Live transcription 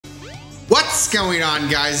going on,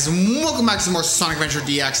 guys? Welcome back to some more Sonic Adventure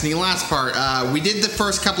DX. In the last part, we did the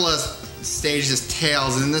first couple of stages as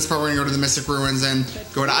Tails, and in this part we're gonna go to the Mystic Ruins and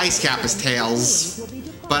go to Icecap as Tails.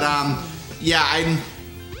 But yeah,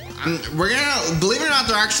 we're gonna, believe it or not,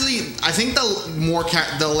 they're actually, I think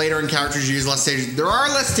the later in characters use less stages. There are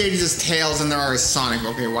less stages as Tails than there are as Sonic.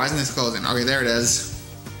 Okay, why isn't this closing? Okay, there it is.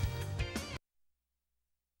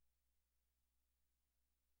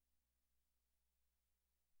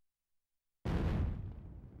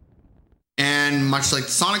 And much like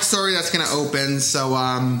the Sonic story, that's gonna open, so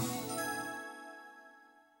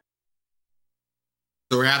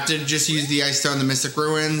so we have to just use the Ice Stone in the Mystic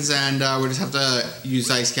Ruins, and we just have to use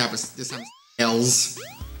Icecap as this time Tails.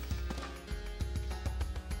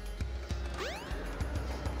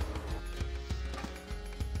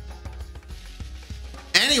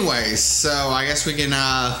 Anyways, so I guess we can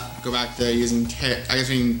go back to using I guess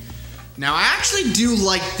we can. Now I actually do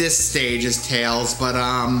like this stage as Tails, but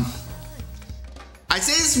I'd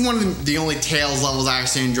say this is one of the only Tails levels I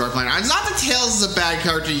actually enjoy playing. It's not that Tails is a bad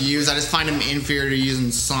character to use, I just find him inferior to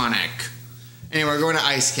using Sonic. Anyway, we're going to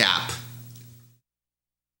Icecap.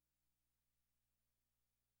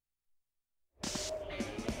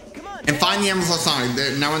 And find the Emerald for Sonic.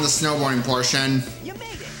 They're now in the snowboarding portion. You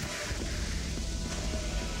made it.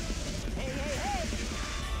 Hey.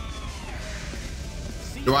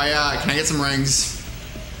 Do I, can I get some rings?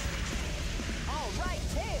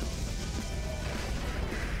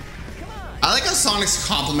 I like how Sonic's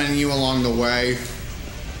complimenting you along the way.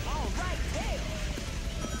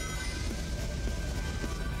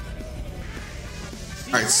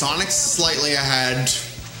 Alright, Sonic's slightly ahead.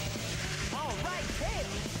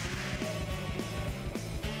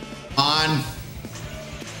 On.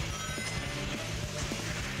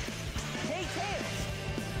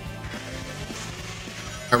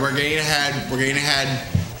 Alright, we're getting ahead. We're getting ahead.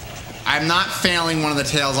 I'm not failing one of the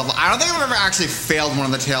Tails levels. I don't think I've ever actually failed one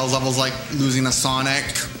of the Tails levels, like losing a Sonic.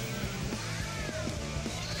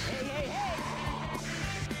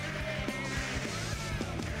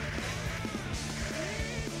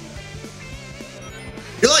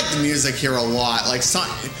 I like the music here a lot. Like,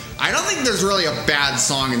 I don't think there's really a bad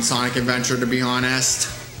song in Sonic Adventure, to be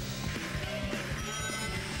honest.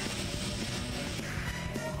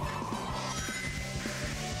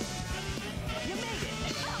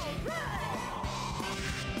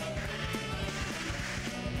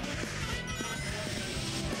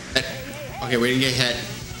 Okay, we didn't get hit.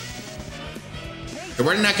 Okay,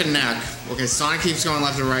 we're neck and neck. Okay, Sonic keeps going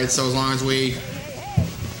left and right, so as long as we...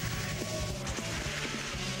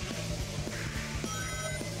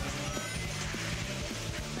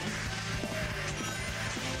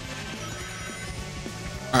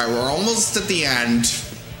 Alright, we're almost at the end.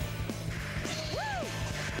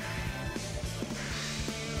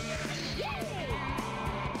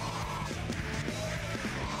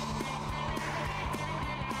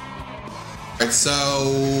 Alright, so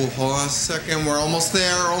hold on a second, we're almost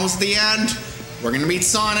there, almost at the end. We're gonna meet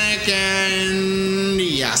Sonic, and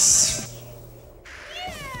yes.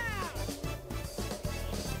 Yeah.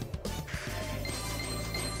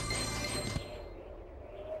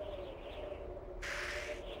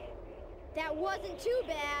 That wasn't too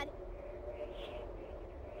bad.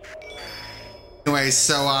 Anyway,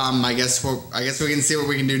 so I guess we can see what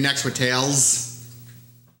we can do next with Tails.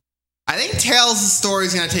 I think Tails' story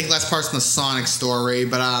is gonna take less parts than the Sonic story,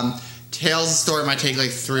 but Tails' story might take like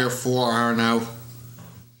 3 or 4. I don't know.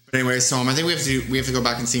 But anyway, so I think we have to go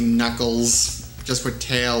back and see Knuckles just with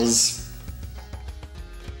Tails.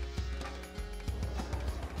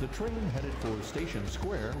 The train headed for Station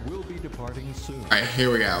Square will be departing soon. All right,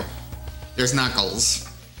 here we go. There's Knuckles.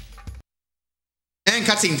 And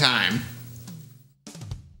cutscene time.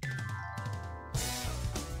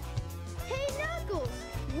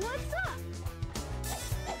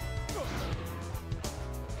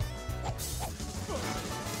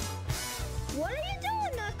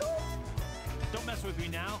 With me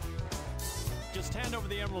now. Just hand over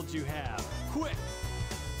the emeralds you have. Quick!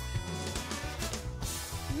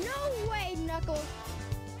 No way, Knuckles.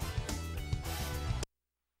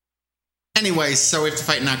 Anyway, so we have to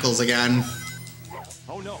fight Knuckles again.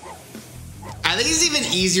 Oh no. I think he's even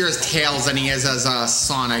easier as Tails than he is as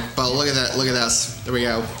Sonic, but look at that, look at this. There we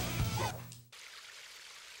go.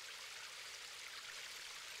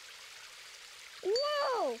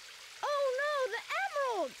 Whoa! Oh no, the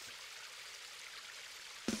emeralds!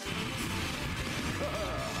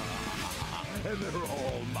 And they're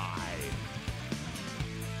all mine.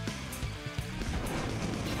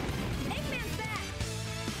 Eggman's back!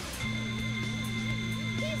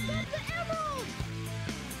 He's got the emeralds!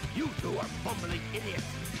 You two are fumbling idiots.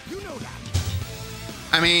 You know that.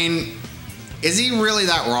 I mean, is he really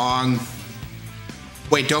that wrong?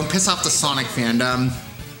 Wait, don't piss off the Sonic fandom.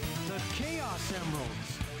 The Chaos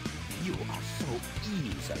Emeralds. You are so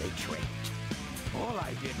easily tricked. All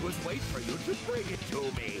I did was wait for you to bring it to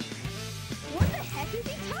me. What the heck is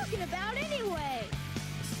he talking about anyway?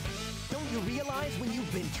 Don't you realize when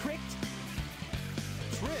you've been tricked?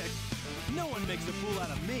 Tricked? No one makes a fool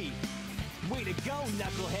out of me. Way to go,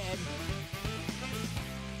 knucklehead.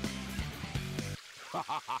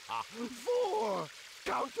 4!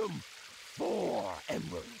 Count them! 4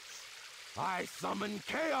 emeralds. I summon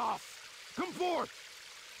chaos. Come forth!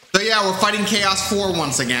 So yeah, we're fighting Chaos 4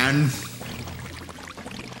 once again.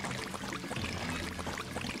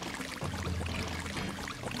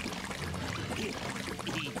 Eat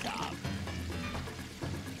up.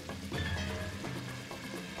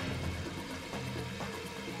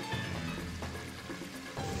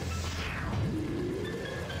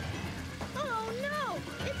 Oh no!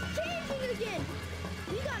 It's changing again!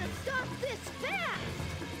 We gotta stop this fast!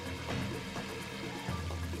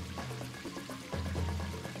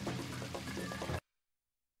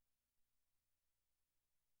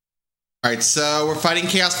 Alright, so we're fighting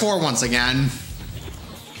Chaos 4 once again.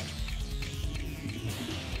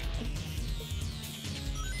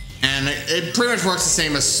 And it pretty much works the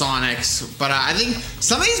same as Sonic's, but I think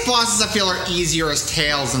some of these bosses I feel are easier as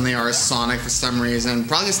Tails than they are as Sonic for some reason.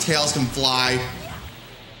 Probably because Tails can fly.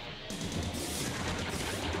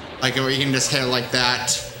 Like, you can just hit it like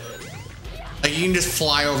that. Like, you can just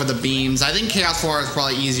fly over the beams. I think Chaos 4 is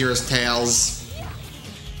probably easier as Tails.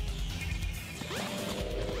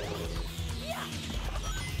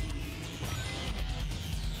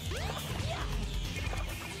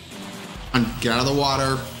 Get out of the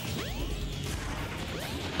water.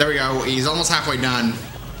 There we go. He's almost halfway done.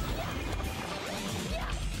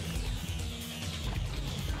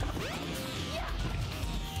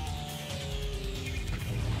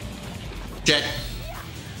 Shit.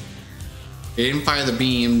 He didn't fire the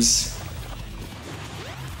beams.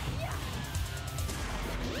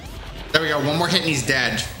 There we go. One more hit and he's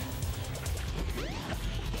dead.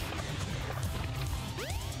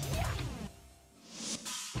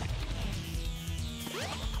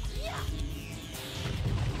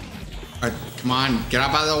 Alright, come on, get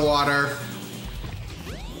up out of the water.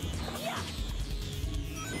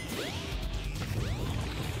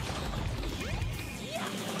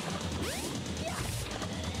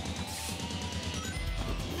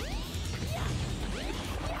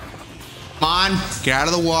 Come on, get out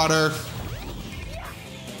of the water.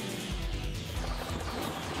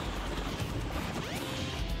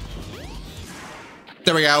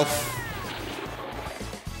 There we go.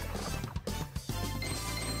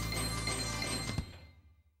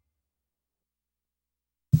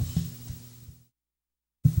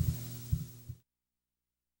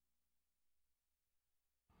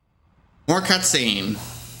 More cutscene.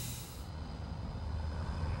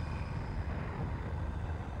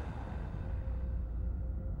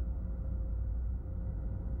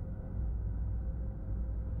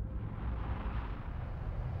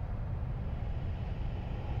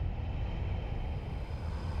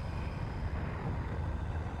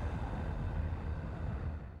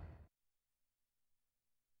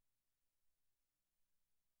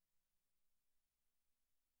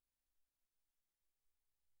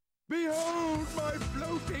 Behold my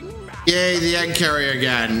floating map. Yay, the egg carrier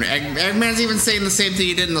again. Eggman's even saying the same thing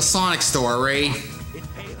he did in the Sonic story. It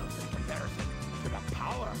pales in comparison to the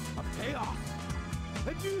power of chaos.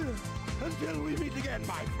 Adieu until we meet again,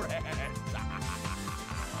 my friends.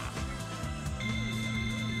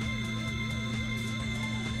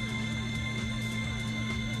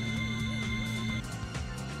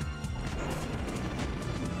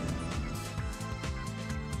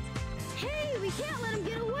 Hey, we can't let him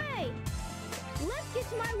get away! Let's get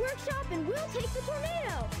to my workshop and we'll take the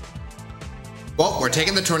tornado! Well, we're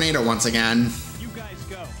taking the tornado once again. You guys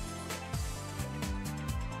go.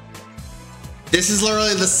 This is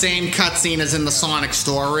literally the same cutscene as in the Sonic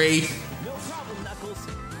story. No problem, Knuckles.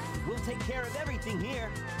 We'll take care of everything here.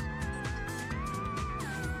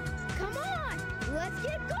 Come on, let's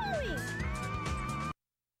get going!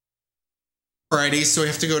 Alrighty, so we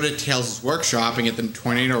have to go to Tails' workshop and get the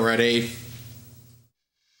tornado ready.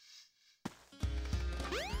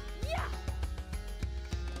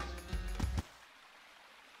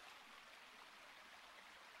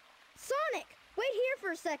 Sonic, wait here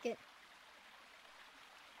for a second.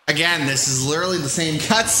 Again, this is literally the same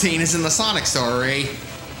cutscene as in the Sonic story.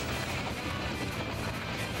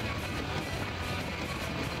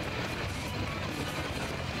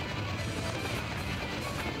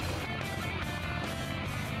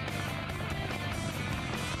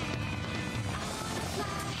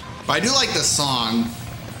 But I do like this song.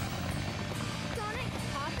 Sonic,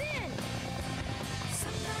 hop in.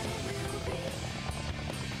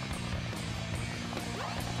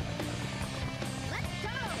 Let's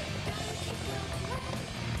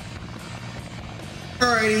go.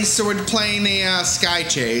 Alrighty, so we're playing the Sky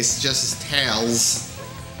Chase, just as Tails.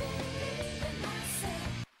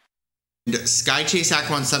 Sky Chase Act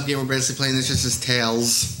 1 subgame, we're basically playing this just as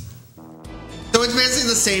Tails. So it's basically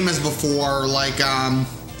the same as before, like,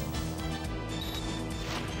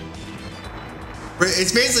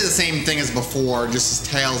 it's basically the same thing as before, just as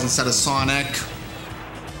Tails instead of Sonic.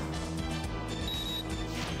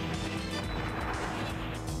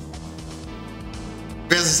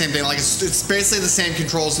 Basically the same thing, like, it's basically the same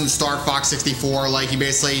controls in Star Fox 64, like, you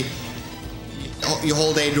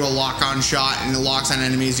hold A to a lock-on shot, and it locks on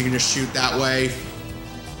enemies, you can just shoot that way.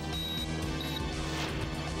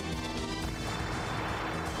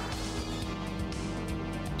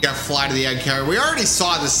 You gotta fly to the egg carrier. We already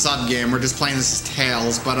saw this sub-game, we're just playing this as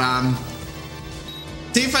Tails, but,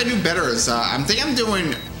 see if I do better as, I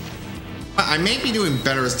may be doing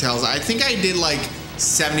better as Tails. I think I did, like,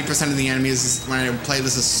 70% of the enemies when I played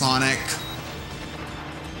this as Sonic.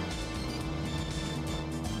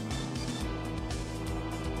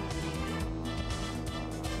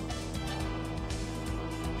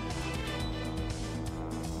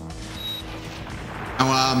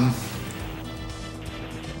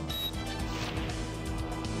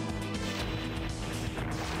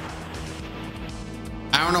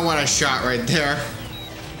 I don't know what I shot right there.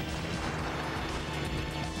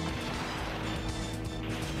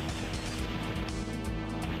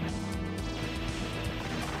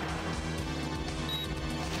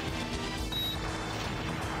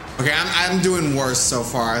 Okay, I'm doing worse so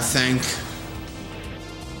far, I think.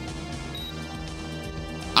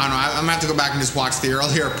 I don't know, I'm gonna have to go back and just watch the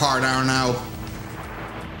earlier part, I don't know.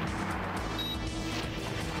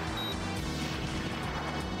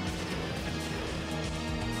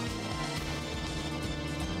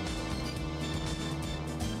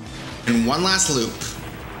 And one last loop.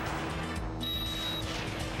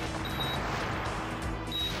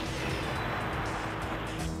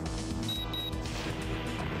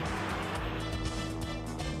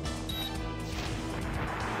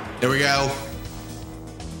 There we go.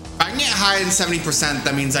 If I can get higher than 70%,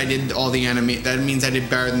 that means I did all the enemy. That means I did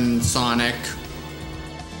better than Sonic.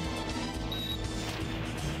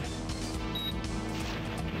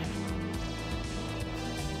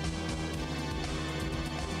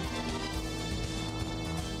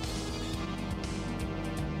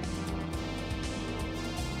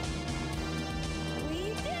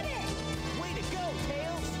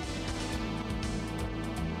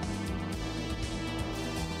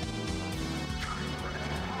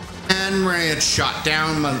 And we're gonna get shot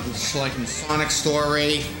down, much like in Sonic's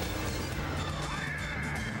story.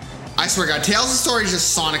 I swear to God, Tails' story is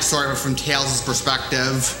just Sonic's story, but from Tails'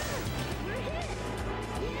 perspective.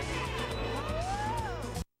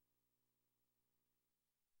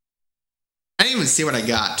 I didn't even see what I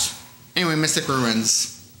got. Anyway, Mystic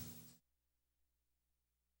Ruins.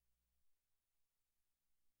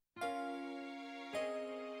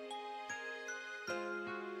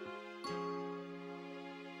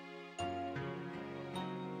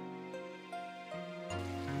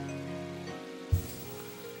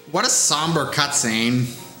 What a somber cutscene.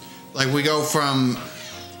 Like, we go from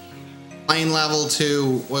plane level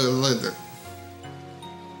to what?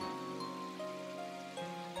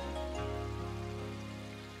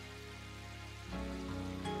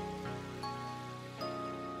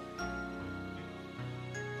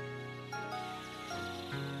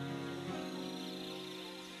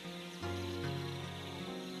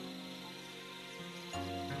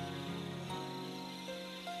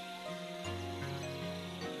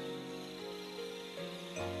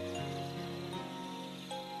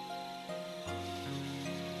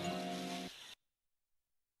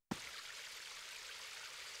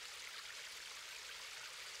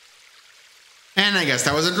 And I guess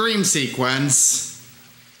that was a dream sequence.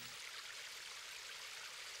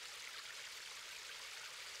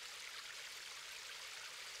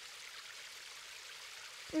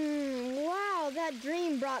 Wow, that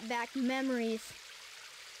dream brought back memories.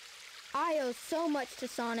 I owe so much to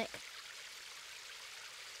Sonic.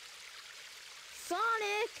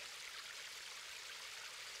 Sonic!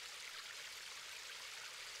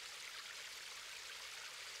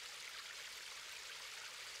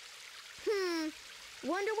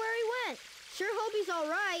 Wonder where he went. Sure hope he's all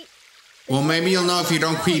right. Well, maybe you'll know if you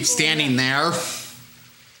don't keep standing there.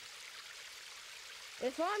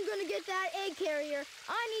 If I'm gonna get that egg carrier,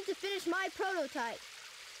 I need to finish my prototype.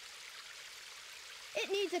 It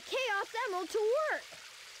needs a Chaos Emerald to work.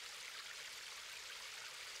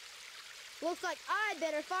 Looks like I'd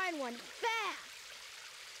better find one fast.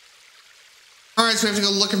 Alright, so we have to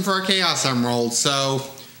go looking for a Chaos Emerald, so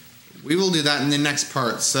we will do that in the next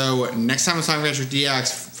part. So next time on Sonic Adventure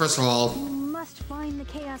DX, first of all, You must find the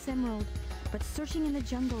Chaos Emerald, but searching in the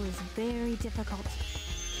jungle is very difficult.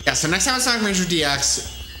 yeah, so next time on Sonic Adventure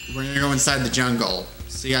DX, we're gonna go inside the jungle.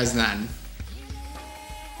 See you guys then.